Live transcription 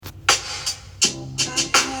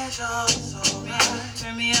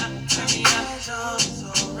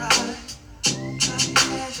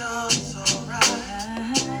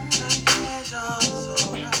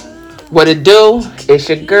What it do? It's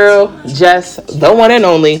your girl, Jess, the one and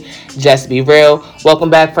only, Jess Be Real.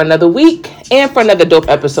 Welcome back for another week and for another dope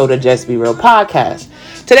episode of Jess Be Real podcast.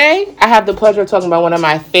 Today, I have the pleasure of talking about one of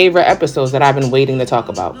my favorite episodes that I've been waiting to talk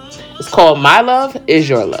about. It's called My Love Is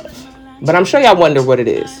Your Love. But I'm sure y'all wonder what it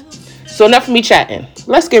is. So enough of me chatting.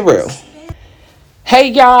 Let's get real. Hey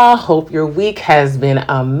y'all, hope your week has been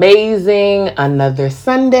amazing. Another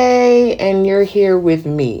Sunday and you're here with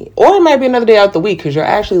me. Or it might be another day out the week because you're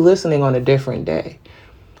actually listening on a different day.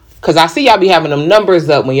 Because I see y'all be having them numbers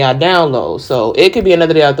up when y'all download. So it could be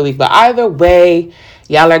another day out the week. But either way,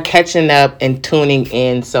 y'all are catching up and tuning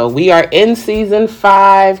in. So we are in season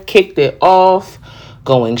 5, kicked it off,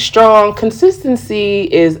 going strong. Consistency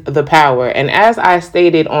is the power. And as I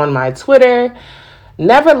stated on my Twitter,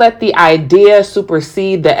 never let the idea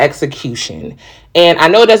supersede the execution. And I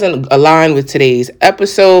know it doesn't align with today's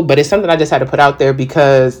episode, but it's something I just had to put out there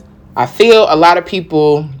because I feel a lot of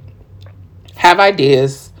people have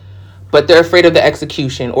ideas, but they're afraid of the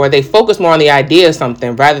execution, or they focus more on the idea of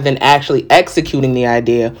something rather than actually executing the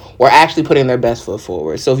idea or actually putting their best foot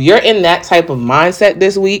forward. So if you're in that type of mindset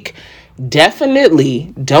this week,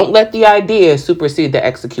 definitely don't let the idea supersede the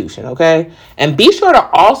execution, okay? And be sure to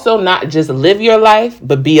also not just live your life,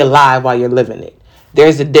 but be alive while you're living it.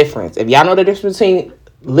 There's a difference. If y'all know the difference between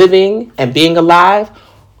living and being alive,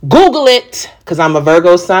 Google it, because I'm a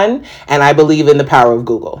Virgo sun and I believe in the power of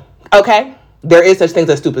Google, okay? There is such things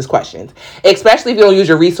as stupid questions, especially if you don't use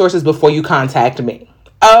your resources before you contact me.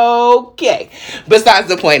 Okay, besides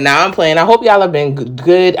the point, now I'm playing. I hope y'all have been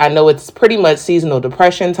good. I know it's pretty much seasonal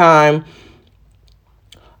depression time.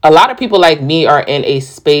 A lot of people like me are in a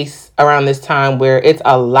space around this time where it's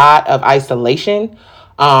a lot of isolation.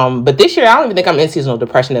 But this year, I don't even think I'm in seasonal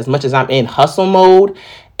depression as much as I'm in hustle mode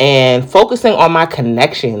and focusing on my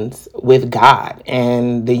connections with God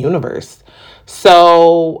and the universe.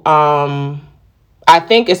 So, I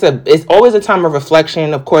think it's always a time of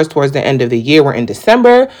reflection. Of course, towards the end of the year, we're in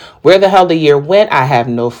December. Where the hell the year went, I have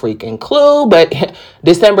no freaking clue. But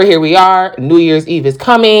December, here we are. New Year's Eve is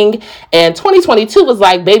coming. And 2022 was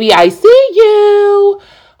like, baby, I see you.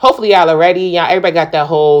 Hopefully y'all are ready. Y'all, everybody got that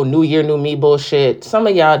whole new year, new me bullshit. Some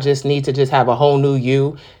of y'all just need to just have a whole new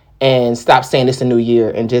you and stop saying it's a new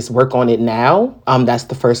year and just work on it now. That's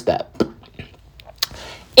the first step.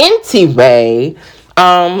 Anyway,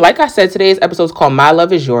 like I said, today's episode is called My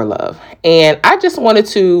Love Is Your Love. And I just wanted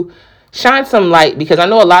to shine some light because I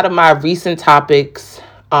know a lot of my recent topics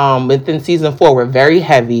within season 4 were very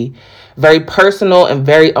heavy, very personal, and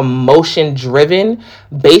very emotion driven,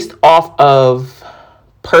 based off of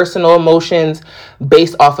personal emotions,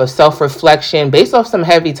 based off of self-reflection, based off some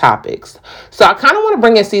heavy topics. So I kind of want to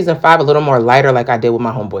bring in season 5 a little more lighter, like I did with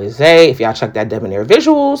my homeboy Zay, if y'all check that Debonair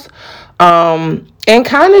Visuals, and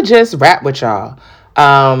kind of just rap with y'all.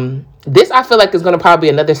 This I feel like is going to probably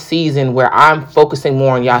be another season where I'm focusing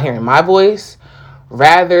more on y'all hearing my voice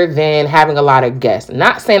rather than having a lot of guests.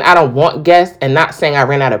 Not saying I don't want guests and not saying I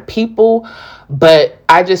ran out of people, but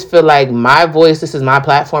I just feel like my voice, this is my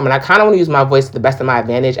platform, and I kind of want to use my voice to the best of my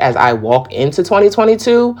advantage as I walk into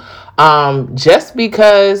 2022, just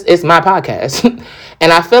because it's my podcast.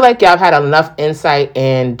 And I feel like y'all have had enough insight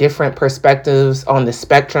and different perspectives on the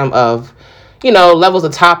spectrum of, levels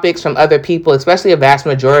of topics from other people, especially a vast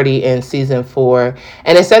majority in season 4.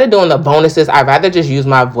 And instead of doing the bonuses, I'd rather just use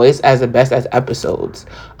my voice as the best as episodes.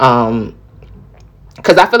 Because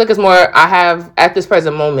I feel like it's more, I have, at this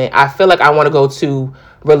present moment, I feel like I want to go to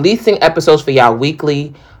releasing episodes for y'all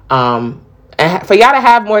weekly. And for y'all to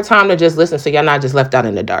have more time to just listen so y'all not just left out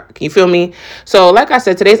in the dark. You feel me? So like I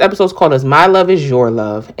said, today's episode is called My Love Is Your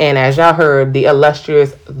Love. And as y'all heard, the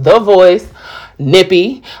illustrious The Voice,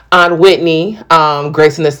 Nippy, Aunt Whitney,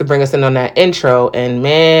 gracing us to bring us in on that intro. And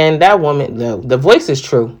man, that woman, the voice is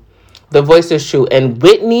true. The voice is true. And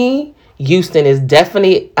Whitney Houston is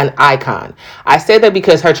definitely an icon. I say that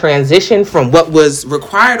because her transition from what was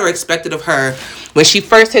required or expected of her when she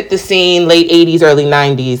first hit the scene, late 80s, early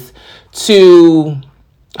 90s, to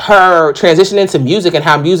her transition into music and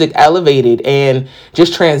how music elevated and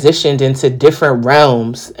just transitioned into different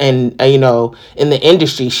realms and, in the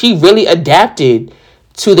industry. She really adapted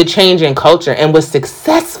to the change in culture and was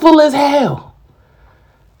successful as hell.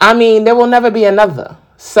 I mean, there will never be another.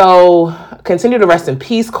 So continue to rest in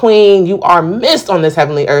peace, Queen. You are missed on this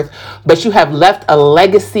heavenly earth, but you have left a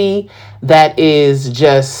legacy that is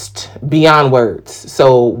just beyond words.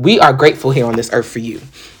 So we are grateful here on this earth for you.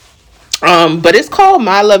 But it's called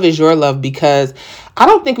My Love Is Your Love because I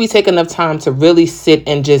don't think we take enough time to really sit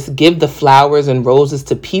and just give the flowers and roses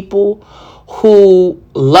to people who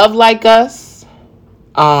love like us,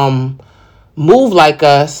 move like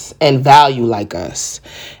us, and value like us.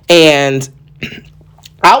 And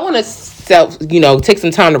I want to take some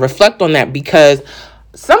time to reflect on that, because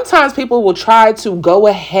sometimes people will try to go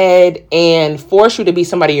ahead and force you to be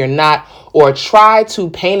somebody you're not, or try to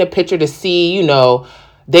paint a picture to see,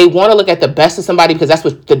 they want to look at the best of somebody because that's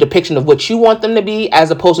what the depiction of what you want them to be,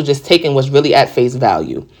 as opposed to just taking what's really at face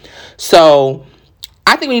value. So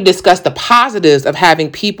I think we need to discuss the positives of having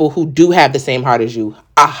people who do have the same heart as you.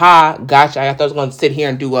 Aha, gotcha. I thought I was going to sit here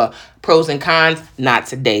and do a pros and cons. Not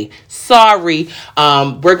today. Sorry.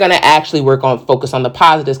 We're going to actually focus on the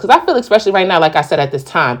positives, because I feel, especially right now, like I said, at this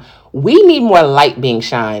time, we need more light being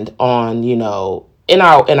shined on, in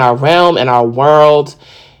our realm, in our world,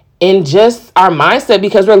 in just our mindset,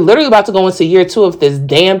 because we're literally about to go into year 2 of this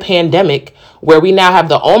damn pandemic, where we now have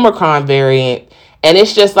the Omicron variant. And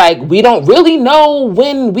it's just like, we don't really know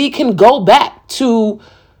when we can go back to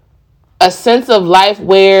a sense of life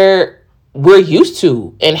where we're used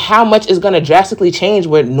to, and how much is going to drastically change,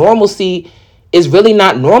 where normalcy is really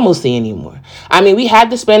not normalcy anymore. I mean, we had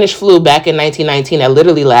the Spanish flu back in 1919 that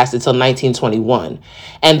literally lasted till 1921.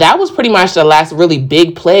 And that was pretty much the last really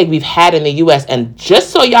big plague we've had in the U.S. And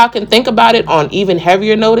just so y'all can think about it on even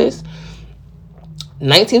heavier notice,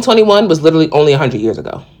 1921 was literally only 100 years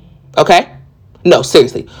ago. Okay? No,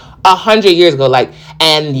 seriously. 100 years ago.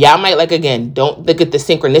 And y'all might, again, don't look at the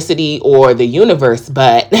synchronicity or the universe,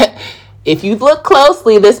 but if you look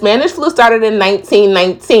closely, the Spanish flu started in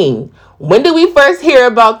 1919. When did we first hear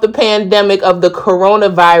about the pandemic of the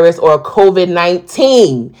coronavirus, or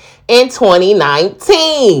COVID-19? In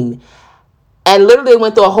 2019. And literally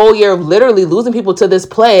went through a whole year of literally losing people to this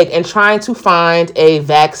plague and trying to find a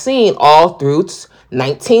vaccine all through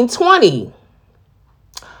 1920.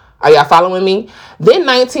 Are y'all following me? Then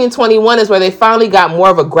 1921 is where they finally got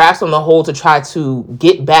more of a grasp on the whole to try to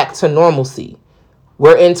get back to normalcy.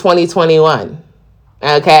 We're in 2021.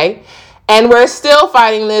 Okay? And we're still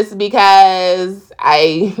fighting this because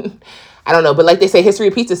I don't know, but like they say, history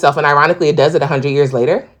repeats itself, and ironically it does it 100 years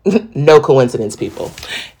later. No coincidence, people.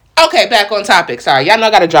 Okay, back on topic. Sorry, y'all know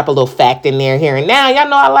I got to drop a little fact in there here and now. Y'all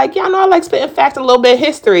know I like spitting facts and a little bit of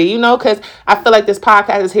history, because I feel like this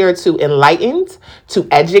podcast is here to enlighten, to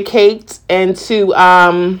educate, and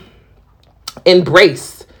to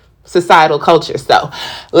embrace societal culture. So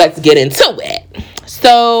let's get into it.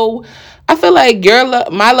 So I feel like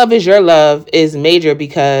my love is your love is major,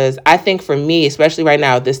 because I think for me, especially right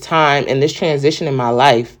now, this time and this transition in my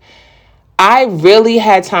life, I really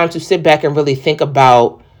had time to sit back and really think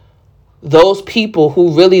about those people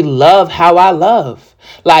who really love how I love.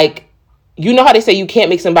 How they say you can't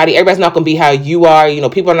make somebody, everybody's not going to be how you are.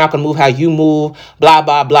 People are not going to move how you move, blah,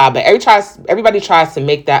 blah, blah. But everybody tries to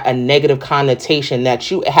make that a negative connotation, that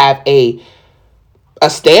you have a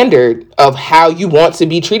standard of how you want to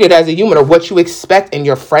be treated as a human, or what you expect in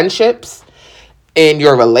your friendships, in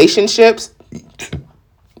your relationships,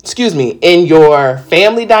 in your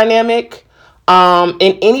family dynamic,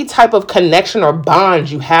 in any type of connection or bond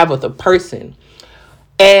you have with a person.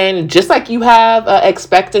 And just like you have an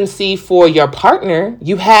expectancy for your partner,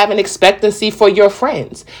 you have an expectancy for your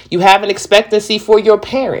friends. You have an expectancy for your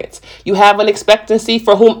parents. You have an expectancy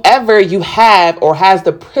for whomever you have or has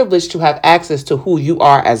the privilege to have access to who you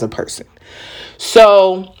are as a person.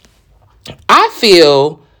 So I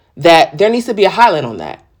feel that there needs to be a highlight on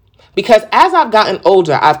that, because as I've gotten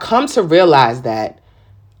older, I've come to realize that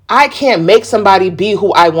I can't make somebody be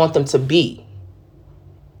who I want them to be,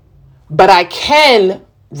 but I can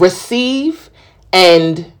receive,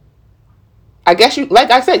 and I guess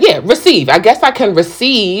receive. I guess I can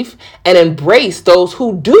receive and embrace those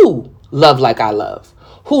who do love like I love,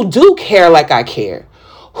 who do care like I care,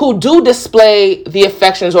 who do display the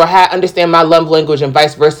affections or understand my love language, and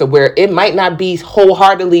vice versa, where it might not be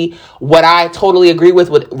wholeheartedly what I totally agree with,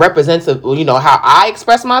 what represents, how I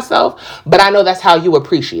express myself, but I know that's how you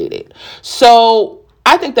appreciate it. So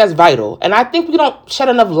I think that's vital. And I think we don't shed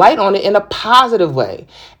enough light on it in a positive way.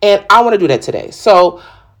 And I want to do that today. So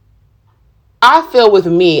I feel with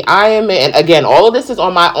me, and again, all of this is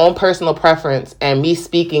on my own personal preference and me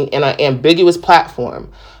speaking in an ambiguous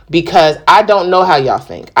platform, because I don't know how y'all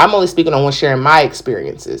think. I'm only speaking on sharing my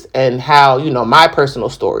experiences and how, my personal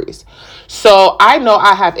stories. So I know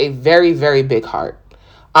I have a very, very big heart.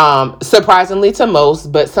 Surprisingly to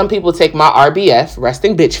most, but some people take my RBF,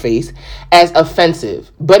 resting bitch face, as offensive.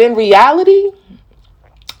 But in reality,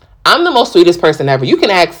 I'm the most sweetest person ever. You can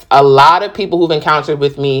ask a lot of people who've encountered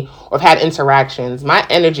with me or have had interactions. My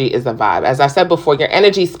energy is a vibe. As I said before, your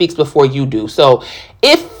energy speaks before you do. So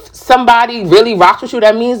if somebody really rocks with you,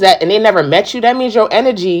 that means that, and they never met you, that means your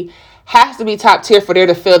energy has to be top tier for there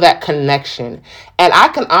to feel that connection. And I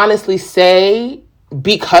can honestly say,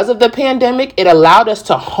 because of the pandemic, it allowed us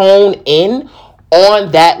to hone in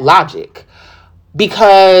on that logic.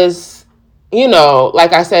 Because,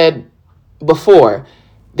 like I said before,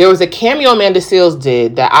 there was a cameo Amanda Seales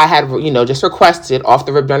did that I had, just requested off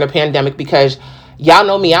the rip during the pandemic, because y'all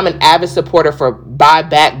know me, I'm an avid supporter for Buy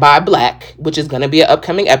Back, Buy Black, which is going to be an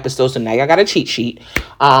upcoming episode. So now y'all got a cheat sheet,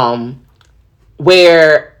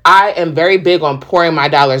 where I am very big on pouring my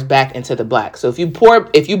dollars back into the black. So if you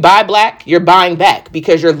buy black, you're buying back,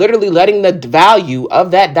 because you're literally letting the value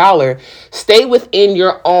of that dollar stay within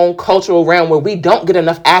your own cultural realm where we don't get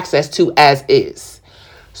enough access to as is.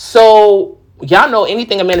 So y'all know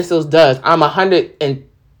anything Amanda Seales does, I'm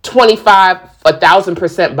 125,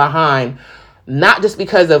 1,000% behind, not just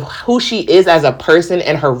because of who she is as a person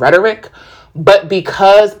and her rhetoric, but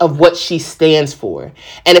because of what she stands for.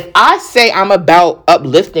 And if I say I'm about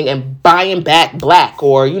uplifting and buying back black,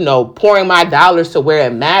 or, pouring my dollars to where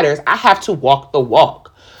it matters, I have to walk the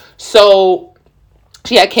walk. So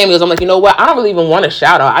she had cameos. I'm like, you know what? I don't really even want to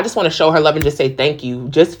shout out. I just want to show her love and just say thank you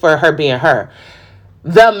just for her being her.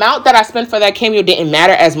 The amount that I spent for that cameo didn't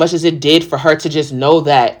matter as much as it did for her to just know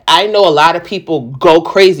that I know a lot of people go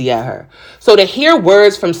crazy at her. So to hear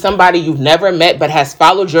words from somebody you've never met but has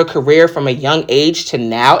followed your career from a young age to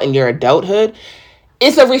now in your adulthood,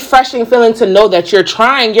 it's a refreshing feeling to know that you're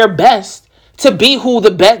trying your best to be who the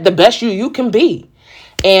best you can be.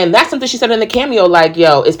 And that's something she said in the cameo, like,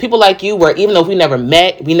 yo, it's people like you where even though we never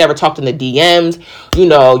met, we never talked in the DMs, you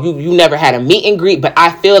never had a meet and greet, but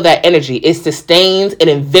I feel that energy. It sustains, it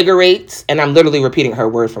invigorates, and I'm literally repeating her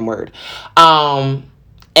word from word. And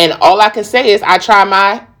all I can say is that's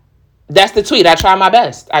the tweet, I try my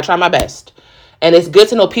best. And it's good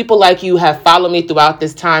to know people like you have followed me throughout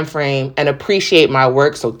this time frame and appreciate my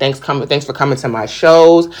work. So thanks for coming to my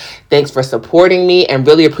shows. Thanks for supporting me and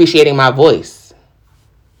really appreciating my voice.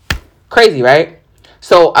 Crazy, right?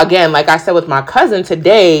 So again, like I said with my cousin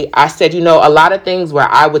today, I said, a lot of things where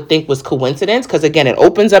I would think was coincidence, because again, it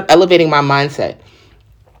opens up elevating my mindset.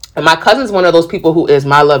 And my cousin's one of those people who is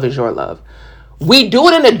my love is your love. We do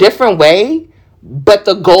it in a different way, but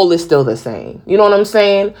the goal is still the same. You know what I'm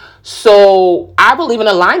saying? So I believe in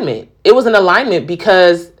alignment. It was an alignment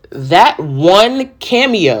because that one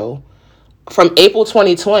cameo from April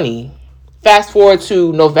 2020, fast forward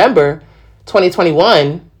to November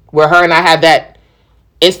 2021, where her and I had that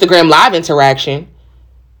Instagram live interaction,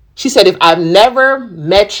 she said, if I've never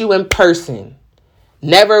met you in person,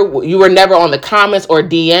 you were never on the comments or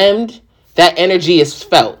DM'd, that energy is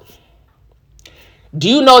felt. Do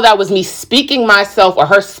you know that was me speaking myself, or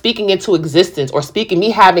her speaking into existence, or me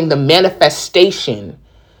having the manifestation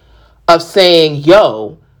of saying,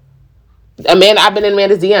 yo, Amanda, I've been in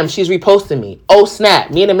Amanda's DM. She's reposting me. Oh,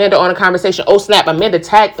 snap. Me and Amanda on a conversation. Oh, snap. Amanda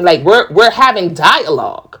tagged. Like, we're having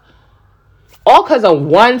dialogue. All because of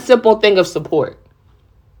one simple thing of support.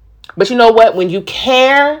 But you know what? When you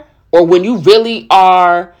care, or when you really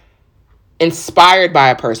are inspired by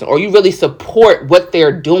a person, or you really support what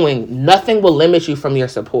they're doing, nothing will limit you from your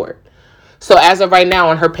support. So as of right now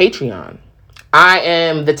on her Patreon, I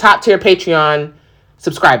am the top tier Patreon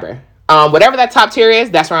subscriber. Whatever that top tier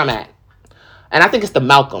is, that's where I'm at. And I think it's the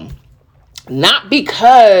Malcolm. Not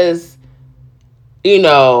because,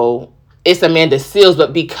 it's Amanda Seales,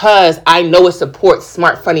 but because I know it supports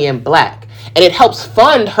Smart, Funny, and Black. And it helps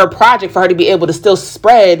fund her project for her to be able to still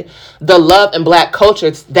spread the love and Black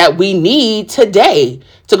culture that we need today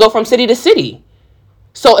to go from city to city.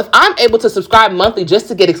 So if I'm able to subscribe monthly just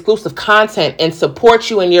to get exclusive content and support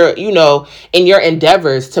you in your, in your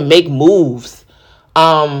endeavors to make moves,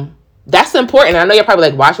 that's important. I know you're probably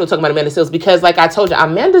like, why should we talk about Amanda Seales? Because like I told you,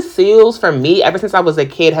 Amanda Seales for me, ever since I was a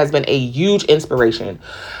kid, has been a huge inspiration.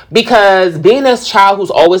 Because being a child who's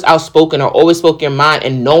always outspoken or always spoke your mind,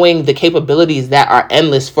 and knowing the capabilities that are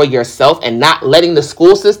endless for yourself and not letting the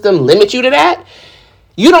school system limit you to that,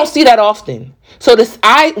 you don't see that often. So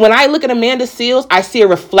when I look at Amanda Seales, I see a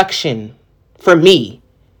reflection for me.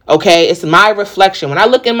 Okay, it's my reflection. When I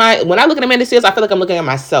look at Amanda Seales, I feel like I'm looking at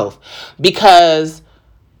myself, because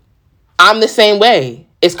I'm the same way.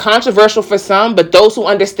 It's controversial for some, but those who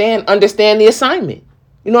understand the assignment.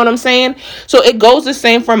 You know what I'm saying? So it goes the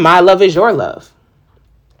same for My Love Is Your Love.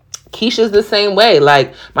 Keisha's the same way.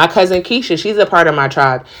 Like my cousin Keisha, she's a part of my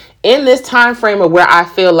tribe. In this time frame of where I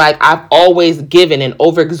feel like I've always given and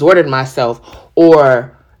overexerted myself,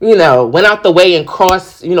 or went out the way and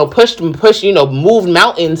crossed, pushed, moved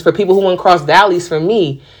mountains for people who went across valleys for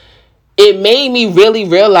me, it made me really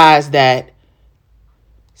realize that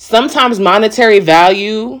sometimes monetary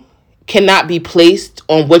value cannot be placed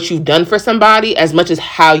on what you've done for somebody as much as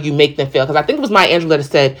how you make them feel. Because I think it was Maya Angelou that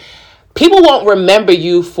said, people won't remember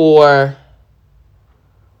you for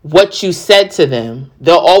what you said to them.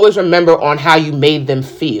 They'll always remember on how you made them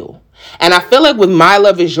feel. And I feel like with My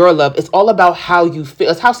Love Is Your Love, it's all about how you feel.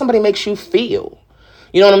 It's how somebody makes you feel.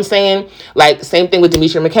 You know what I'm saying? Like, same thing with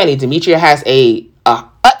Demetria McKinney. Demetria has a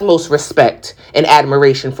utmost respect and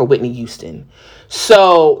admiration for Whitney Houston.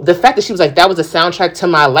 So the fact that she was like, that was a soundtrack to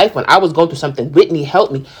my life when I was going through something, Whitney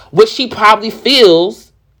helped me, which she probably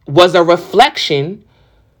feels was a reflection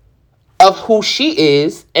of who she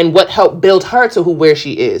is and what helped build her to where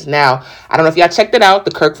she is. Now, I don't know if y'all checked it out,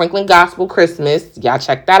 the Kirk Franklin Gospel Christmas. Y'all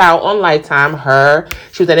checked that out on Lifetime.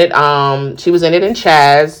 She was in it. She was in it, and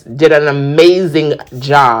Chaz did an amazing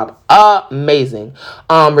job. Amazing.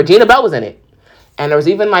 Regina Belle was in it. And there was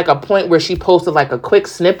even like a point where she posted like a quick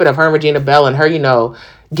snippet of her and Regina Belle and her,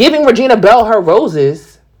 giving Regina Belle her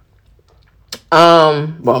roses.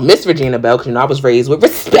 Miss Regina Belle, because I was raised with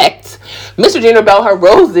respect. Miss Regina Belle her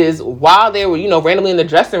roses while they were, randomly in the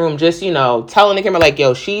dressing room, just, telling the camera like,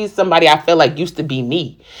 yo, she's somebody I feel like used to be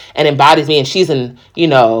me and embodies me, and she's and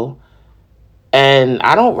I'm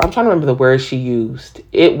trying to remember the word she used.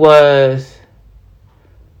 It was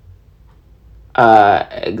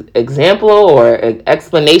example or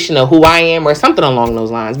explanation of who I am or something along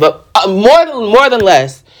those lines. But more than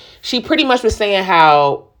less, she pretty much was saying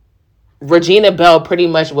how Regina Belle pretty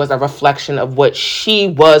much was a reflection of what she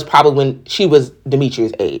was probably when she was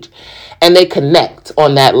Demetria's age. And they connect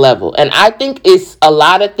on that level. And I think it's a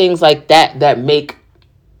lot of things like that that make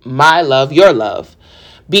My Love Your Love.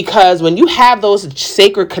 Because when you have those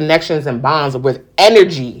sacred connections and bonds with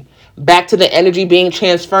energy, back to the energy being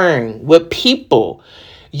transferring with people,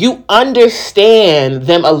 you understand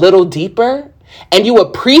them a little deeper. And you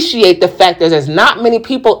appreciate the fact that there's not many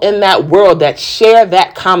people in that world that share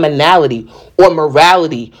that commonality or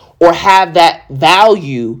morality or have that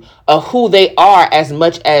value of who they are as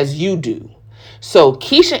much as you do. So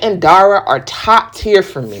Keisha and Dara are top tier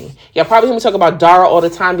for me. Y'all probably hear me talk about Dara all the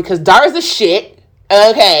time because Dara's the shit.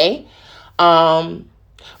 Okay.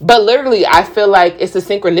 But literally, I feel like it's a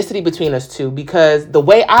synchronicity between us two because the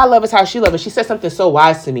way I love is how she loves. And she said something so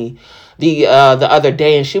wise to me the other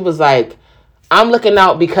day, and she was like, I'm looking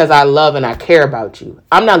out because I love and I care about you.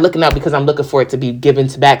 I'm not looking out because I'm looking for it to be given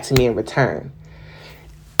back to me in return.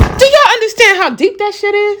 Do y'all understand how deep that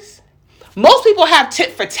shit is? Most people have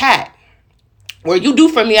tit for tat. Where you do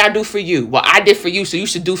for me, I do for you. Well, I did for you, so you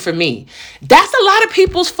should do for me. That's a lot of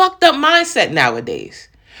people's fucked up mindset nowadays.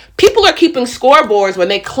 People are keeping scoreboards when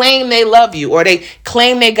they claim they love you or they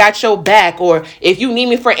claim they got your back or if you need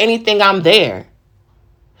me for anything, I'm there.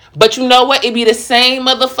 But you know what? It be the same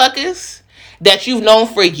motherfuckers that you've known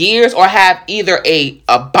for years or have either a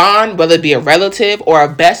bond, whether it be a relative or a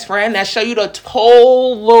best friend, that show you the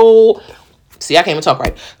total, see, I can't even talk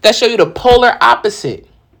right, that show you the polar opposite.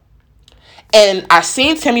 And I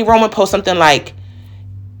seen Timmy Roman post something like,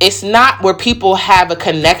 it's not where people have a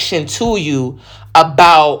connection to you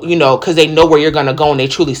about, because they know where you're going to go and they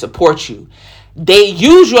truly support you. They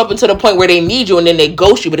use you up until the point where they need you and then they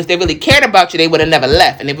ghost you. But if they really cared about you, they would have never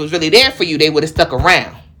left. And if it was really there for you, they would have stuck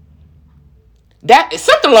around. That is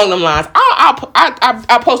something along them lines.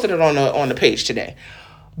 I posted it on the page today.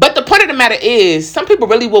 But the point of the matter is, some people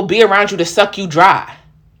really will be around you to suck you dry.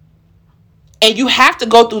 And you have to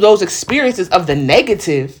go through those experiences of the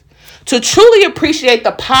negative to truly appreciate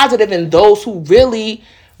the positive in those who really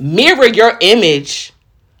mirror your image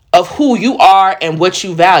of who you are and what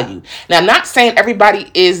you value. Now, I'm not saying everybody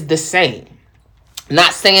is the same.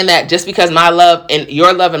 Not saying that just because my love and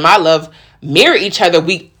your love and my love mirror each other,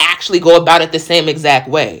 we actually go about it the same exact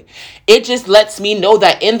way. It just lets me know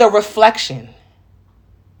that in the reflection,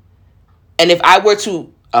 and if I were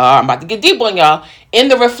to, I'm about to get deep on y'all, in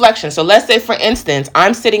the reflection. So let's say, for instance,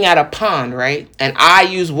 I'm sitting at a pond, right? And I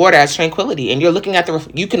use water as tranquility. And you're looking at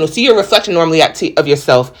you can see your reflection normally of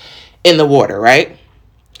yourself in the water, right?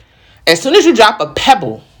 As soon as you drop a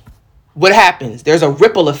pebble, what happens? There's a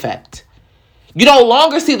ripple effect. You no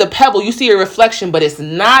longer see the pebble, you see your reflection, but it's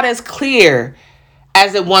not as clear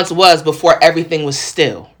as it once was before everything was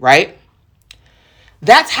still, right?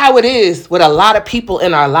 That's how it is with a lot of people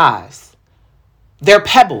in our lives. They're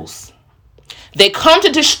pebbles. They come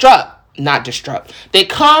to They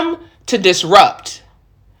come to disrupt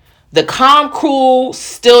the calm, cool,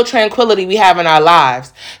 still tranquility we have in our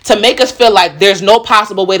lives to make us feel like there's no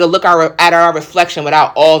possible way to look at our reflection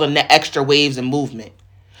without all the extra waves and movement.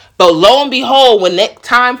 But lo and behold, when it's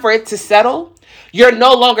time for it to settle, you're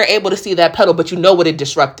no longer able to see that petal, but you know what it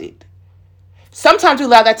disrupted. Sometimes we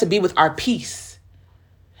allow that to be with our peace.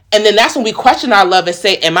 And then that's when we question our love and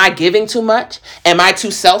say, am I giving too much? Am I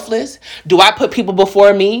too selfless? Do I put people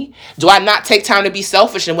before me? Do I not take time to be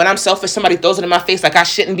selfish? And when I'm selfish, somebody throws it in my face like I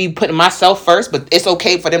shouldn't be putting myself first, but it's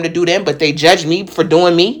okay for them to do them, but they judge me for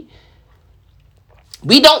doing me.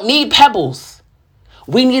 We don't need pebbles.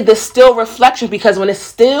 We need the still reflection, because when it's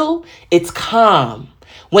still, it's calm.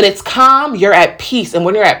 When it's calm, you're at peace. And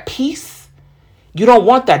when you're at peace, you don't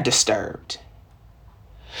want that disturbed.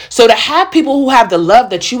 So to have people who have the love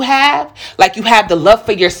that you have, like you have the love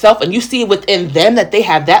for yourself, and you see within them that they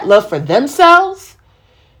have that love for themselves,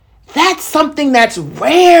 that's something that's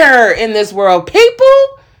rare in this world.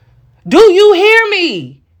 People, do you hear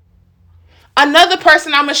me? Another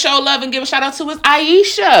person I'm going to show love and give a shout out to is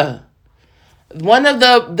Aisha, one of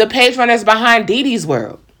the page runners behind Didi's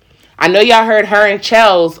World. I know y'all heard her and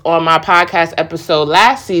Chels on my podcast episode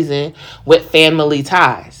last season with Family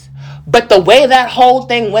Ties. But the way that whole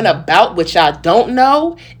thing went about, which y'all don't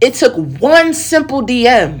know, it took one simple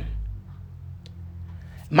DM.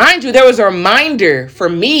 Mind you, there was a reminder for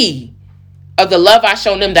me of the love I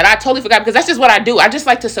shown them that I totally forgot, because that's just what I do. I just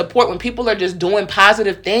like to support when people are just doing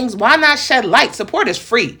positive things. Why not shed light? Support is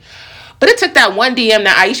free. But it took that one DM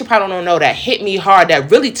that Aisha probably don't know that hit me hard,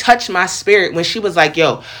 that really touched my spirit when she was like,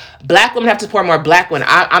 yo, Black women have to support more Black women.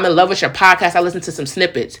 I'm in love with your podcast. I listened to some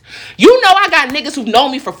snippets. You know, I got niggas who've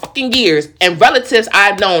known me for fucking years and relatives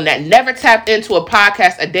I've known that never tapped into a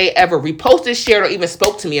podcast a day ever, reposted, shared, or even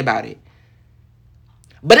spoke to me about it.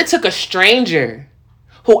 But it took a stranger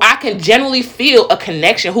who I can generally feel a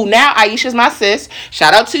connection, who now Aisha's my sis.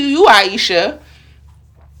 Shout out to you, Aisha.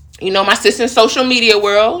 You know, my sis in social media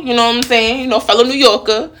world, you know what I'm saying? You know, fellow New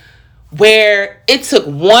Yorker, where it took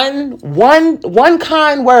one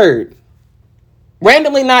kind word,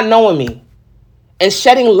 randomly not knowing me, and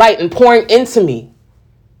shedding light and pouring into me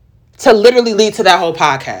to literally lead to that whole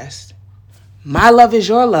podcast. My love is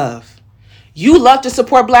your love. You love to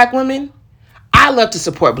support Black women. I love to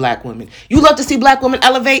support Black women. You love to see Black women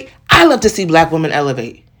elevate. I love to see Black women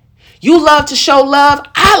elevate. You love to show love.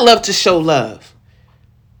 I love to show love.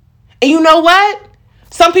 And you know what?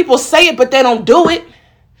 Some people say it, but they don't do it.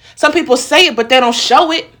 Some people say it, but they don't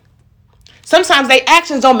show it. Sometimes their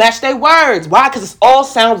actions don't match their words. Why? Because it all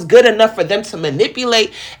sounds good enough for them to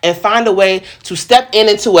manipulate and find a way to step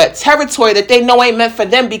into a territory that they know ain't meant for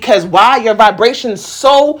them. Because why? Your vibration's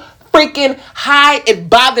so freaking high, it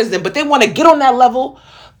bothers them. But they want to get on that level,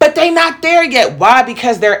 but they not there yet. Why?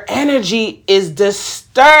 Because their energy is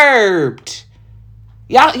disturbed.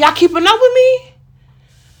 Y'all keeping up with me?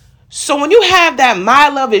 So when you have that my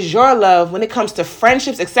love is your love, when it comes to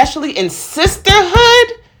friendships, especially in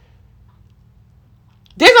sisterhood,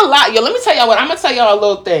 there's a lot. Yo, let me tell y'all what. I'm going to tell y'all a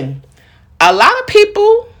little thing. A lot of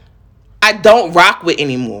people I don't rock with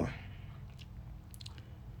anymore.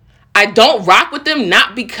 I don't rock with them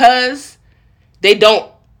not because they don't,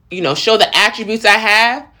 show the attributes I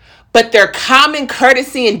have, but their common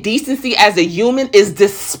courtesy and decency as a human is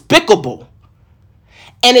despicable.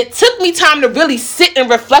 And it took me time to really sit and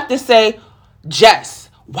reflect and say,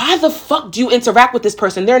 Jess, why the fuck do you interact with this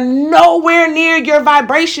person? They're nowhere near your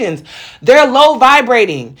vibrations. They're low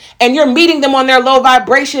vibrating. And you're meeting them on their low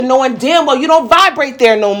vibration knowing damn well you don't vibrate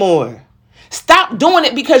there no more. Stop doing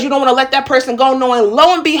it because you don't want to let that person go, knowing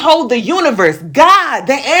lo and behold, the universe, God,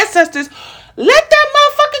 the ancestors, let that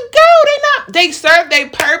motherfucker go. They serve their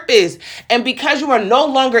purpose. And because you are no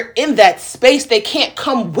longer in that space, they can't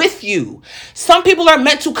come with you. Some people are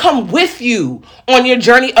meant to come with you on your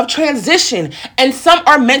journey of transition. And some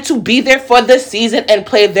are meant to be there for the season and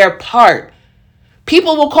play their part.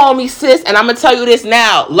 People will call me sis, and I'm going to tell you this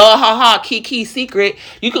now. La ha ha, kiki secret.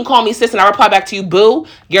 You can call me sis, and I reply back to you, boo.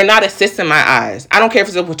 You're not a sis in my eyes. I don't care if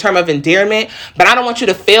it's a term of endearment, but I don't want you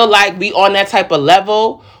to feel like we on that type of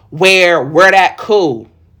level where we're that cool,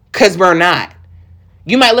 because we're not.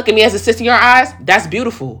 You might look at me as a sis in your eyes. That's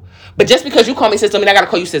beautiful. But just because you call me sis, I mean, I got to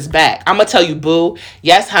call you sis back. I'm going to tell you, boo.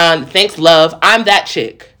 Yes, hon. Thanks, love. I'm that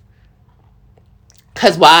chick.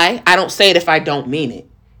 Because why? I don't say it if I don't mean it.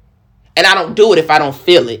 And I don't do it if I don't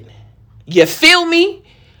feel it. You feel me?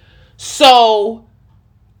 So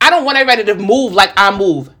I don't want everybody to move like I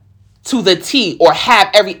move to the T or have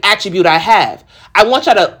every attribute I have. I want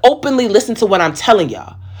y'all to openly listen to what I'm telling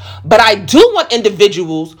y'all. But I do want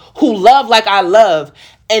individuals who love like I love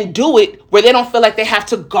and do it where they don't feel like they have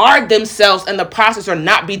to guard themselves in the process or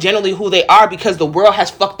not be generally who they are because the world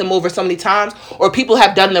has fucked them over so many times, or people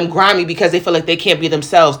have done them grimy because they feel like they can't be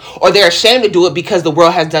themselves, or they're ashamed to do it because the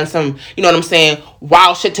world has done some,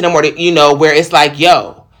 wild shit to them, or where it's like,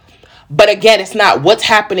 yo, But again, it's not what's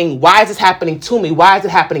happening. Why is this happening to me? Why is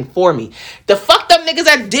it happening for me? The fucked up niggas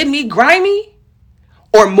that did me grimy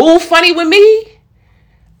or move funny with me,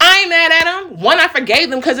 I ain't mad at them. One, I forgave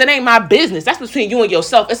them because it ain't my business. That's between you and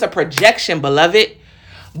yourself. It's a projection, beloved.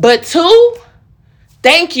 But two,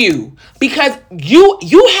 thank you. Because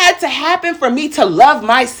you had to happen for me to love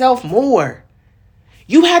myself more.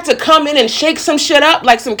 You had to come in and shake some shit up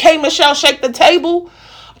like some K. Michelle shake the table,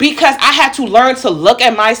 because I had to learn to look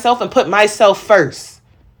at myself and put myself first.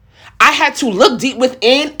 I had to look deep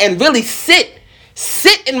within and really sit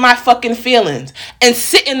in my fucking feelings and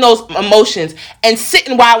sit in those emotions and sit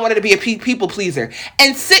in why I wanted to be a people pleaser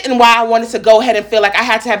and sit in why I wanted to go ahead and feel like I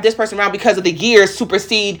had to have this person around because of the years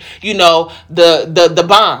supersede, the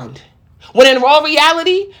bond. When in raw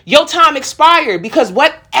reality, your time expired, because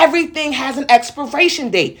everything has an expiration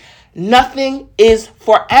date. Nothing is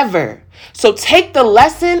forever. So take the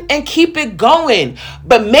lesson and keep it going.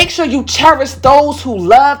 But make sure you cherish those who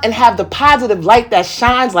love and have the positive light that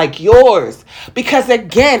shines like yours. Because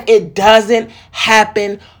again, it doesn't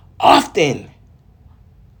happen often.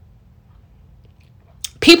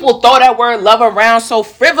 People throw that word love around so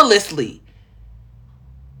frivolously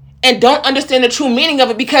and don't understand the true meaning of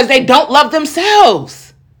it because they don't love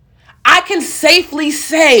themselves. I can safely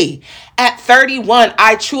say at 31,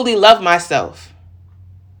 I truly love myself.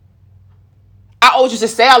 I always used to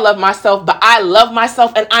say I love myself, but I love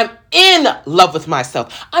myself and I'm in love with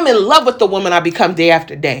myself. I'm in love with the woman I become day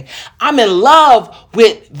after day. I'm in love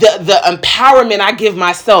with the empowerment I give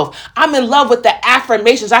myself. I'm in love with the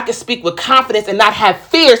affirmations I can speak with confidence and not have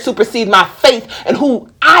fear supersede my faith and who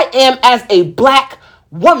I am as a Black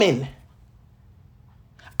woman.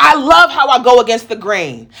 I love how I go against the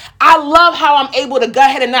grain. I love how I'm able to go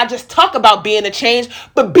ahead and not just talk about being the change,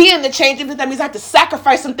 but being the change, even if that means I have to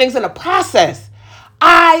sacrifice some things in the process.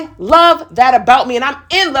 I love that about me, and I'm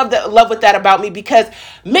in love with that about me, because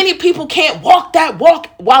many people can't walk that walk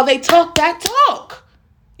while they talk that talk.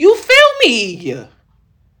 You feel me?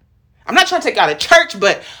 I'm not trying to take out a church,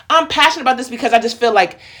 but I'm passionate about this because I just feel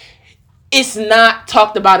like it's not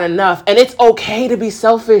talked about enough, and it's okay to be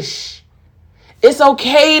selfish. It's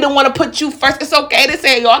okay to want to put you first. It's okay to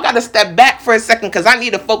say, I got to step back for a second because I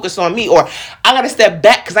need to focus on me. Or I got to step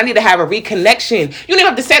back because I need to have a reconnection. You don't even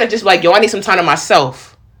have to say that, just like, I need some time to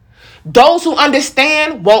myself. Those who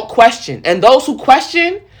understand won't question. And those who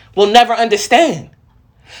question will never understand.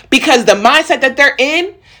 Because the mindset that they're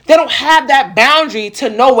in, they don't have that boundary to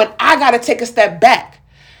know when I got to take a step back.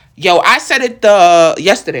 I said it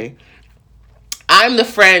yesterday. I'm the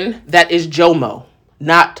friend that is JOMO,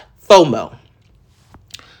 not FOMO.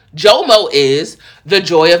 JOMO is the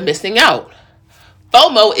joy of missing out.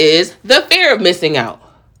 FOMO is the fear of missing out.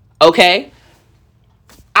 Okay?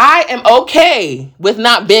 I am okay with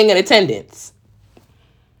not being in attendance.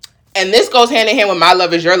 And this goes hand in hand with my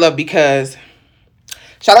love is your love, because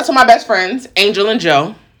shout out to my best friends, Angel and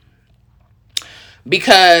Joe.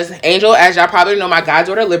 Because Angel, as y'all probably know, my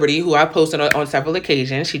goddaughter Liberty, who I posted on several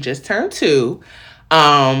occasions, she just turned 2.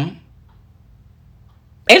 Angel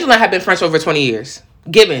and I have been friends for over 20 years.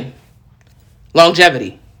 Given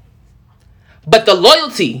longevity. But the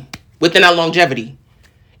loyalty within our longevity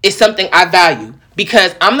is something I value,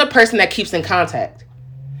 because I'm the person that keeps in contact.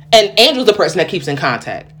 And Angel's the person that keeps in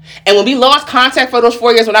contact. And when we lost contact for those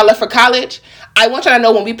 4 years when I left for college, I want you to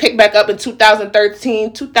know when we picked back up in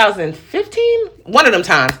 2013, 2015, one of them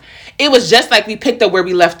times, it was just like we picked up where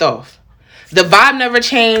we left off. The vibe never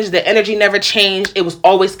changed. The energy never changed. It was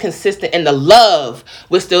always consistent. And the love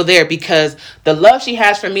was still there, because the love she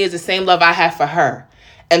has for me is the same love I have for her.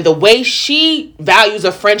 And the way she values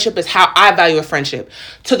a friendship is how I value a friendship.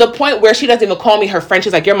 To the point where she doesn't even call me her friend.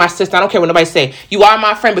 She's like, you're my sister. I don't care what nobody say. You are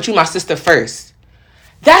my friend, but you my sister first.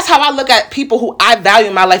 That's how I look at people who I value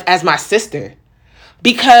in my life, as my sister.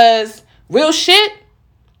 Because real shit,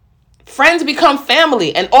 friends become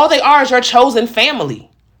family. And all they are is your chosen family.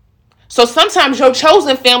 So sometimes your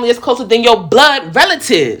chosen family is closer than your blood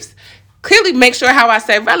relatives. Clearly make sure how I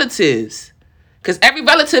say relatives. Because every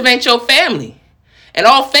relative ain't your family. And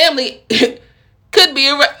all family could be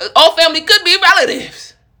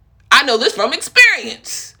relatives. I know this from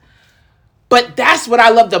experience. But that's what I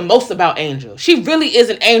love the most about Angel. She really is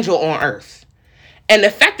an angel on earth. And the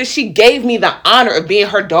fact that she gave me the honor of being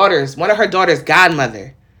one of her daughter's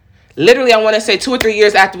godmother. Literally, I want to say 2 or 3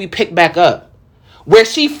 years after we picked back up. Where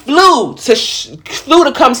she flew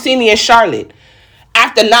to come see me in Charlotte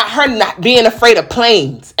after not being afraid of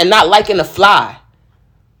planes and not liking to fly.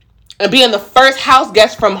 And being the first house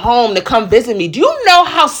guest from home to come visit me. Do you know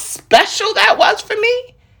how special that was for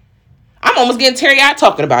me? I'm almost getting teary-eyed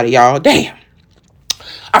talking about it, y'all. Damn.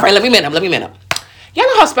 All right, let me man up. Y'all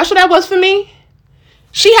know how special that was for me?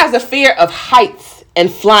 She has a fear of heights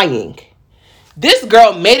and flying. This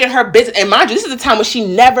girl made it her business. And mind you, this is the time when she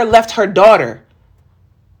never left her daughter.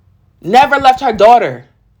 Never left her daughter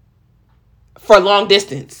for long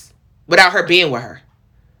distance without her being with her.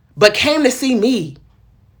 But came to see me.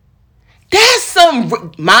 That's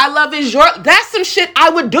some, my love is your, that's some shit I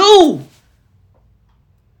would do.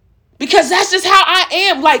 Because that's just how I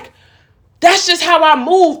am. Like, that's just how I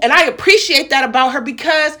move. And I appreciate that about her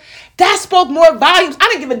because that spoke more volumes. I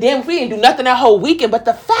didn't give a damn if we didn't do nothing that whole weekend. But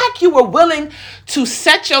the fact you were willing to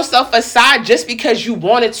set yourself aside just because you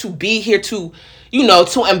wanted to be here to, you know,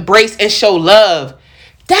 to embrace and show love.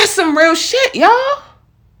 That's some real shit, y'all.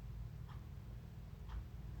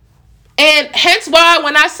 And hence why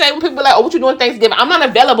when I say, when people are like, oh, what you doing Thanksgiving? I'm not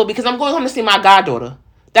available because I'm going home to see my goddaughter.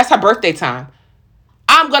 That's her birthday time.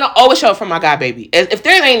 I'm going to always show up for my godbaby. If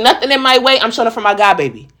there ain't nothing in my way, I'm showing up for my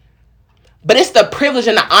godbaby. But it's the privilege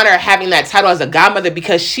and the honor of having that title as a godmother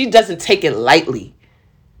because she doesn't take it lightly.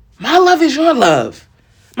 My love is your love.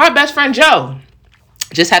 My best friend Joe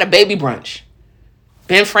just had a baby brunch.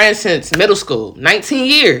 Been friends since middle school. 19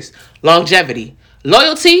 years. Longevity.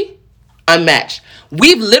 Loyalty, unmatched.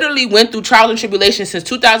 We've literally went through trials and tribulations since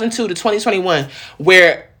 2002 to 2021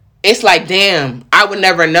 where it's like, damn, I would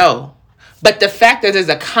never know. But the fact that there's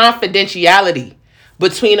a confidentiality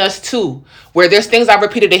between us two, where there's things I've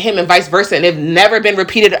repeated to him and vice versa, and they've never been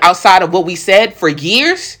repeated outside of what we said for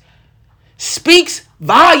years, speaks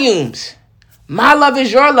volumes. My love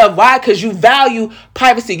is your love. Why? Because you value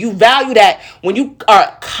privacy. You value that when you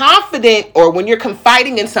are confident or when you're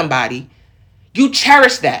confiding in somebody, you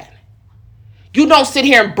cherish that. You don't sit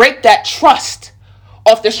here and break that trust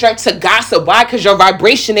off the strength to gossip. Why? Because your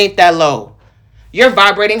vibration ain't that low. You're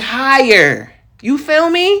vibrating higher. You feel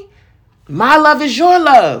me? My love is your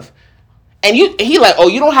love. And he like, oh,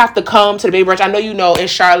 you don't have to come to the baby brunch. I know you know in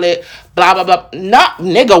Charlotte, blah, blah, blah. No,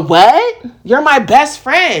 nigga, what? You're my best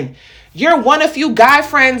friend. You're one of few guy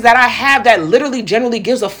friends that I have that literally generally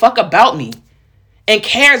gives a fuck about me and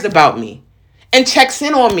cares about me and checks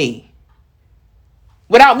in on me.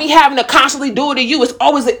 Without me having to constantly do it to you, it's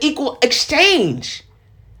always an equal exchange.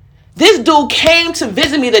 This dude came to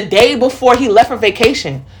visit me the day before he left for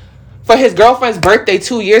vacation for his girlfriend's birthday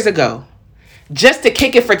 2 years ago. Just to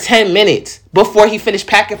kick it for 10 minutes before he finished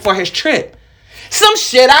packing for his trip. Some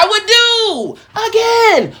shit I would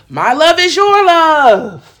do. Again, my love is your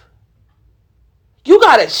love. You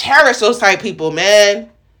gotta cherish those type of people, man.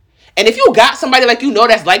 And if you got somebody like you know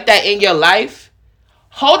that's like that in your life,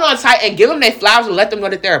 hold on tight and give them their flowers and let them know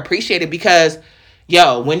that they're appreciated. Because,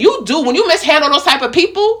 yo, when you mishandle those type of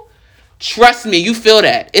people, trust me, you feel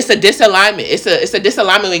that. It's a disalignment. It's a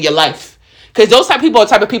disalignment in your life. Because those type of people are the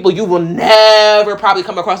type of people you will never probably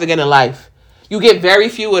come across again in life. You get very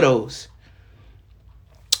few of those.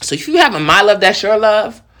 So if you have a my love, that's your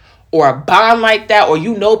love, or a bond like that, or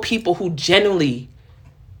you know people who genuinely,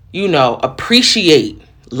 you know, appreciate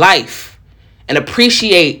life and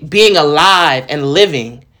appreciate being alive and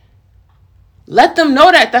living, let them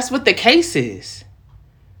know that that's what the case is.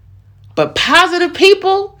 But positive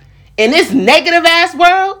people in this negative ass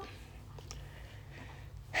world,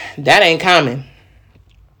 that ain't common.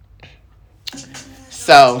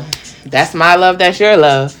 So that's my love, that's your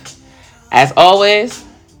love. As always,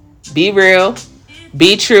 be real,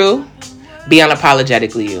 be true, be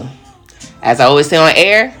unapologetically you. As I always say on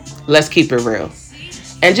air, let's keep it real.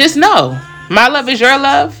 And just know, my love is your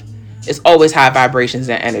love. It's always high vibrations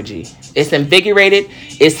and energy. It's invigorated,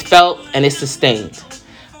 it's felt, and it's sustained.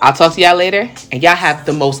 I'll talk to y'all later, and y'all have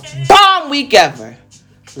the most bomb week ever.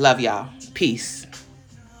 Love y'all. Peace.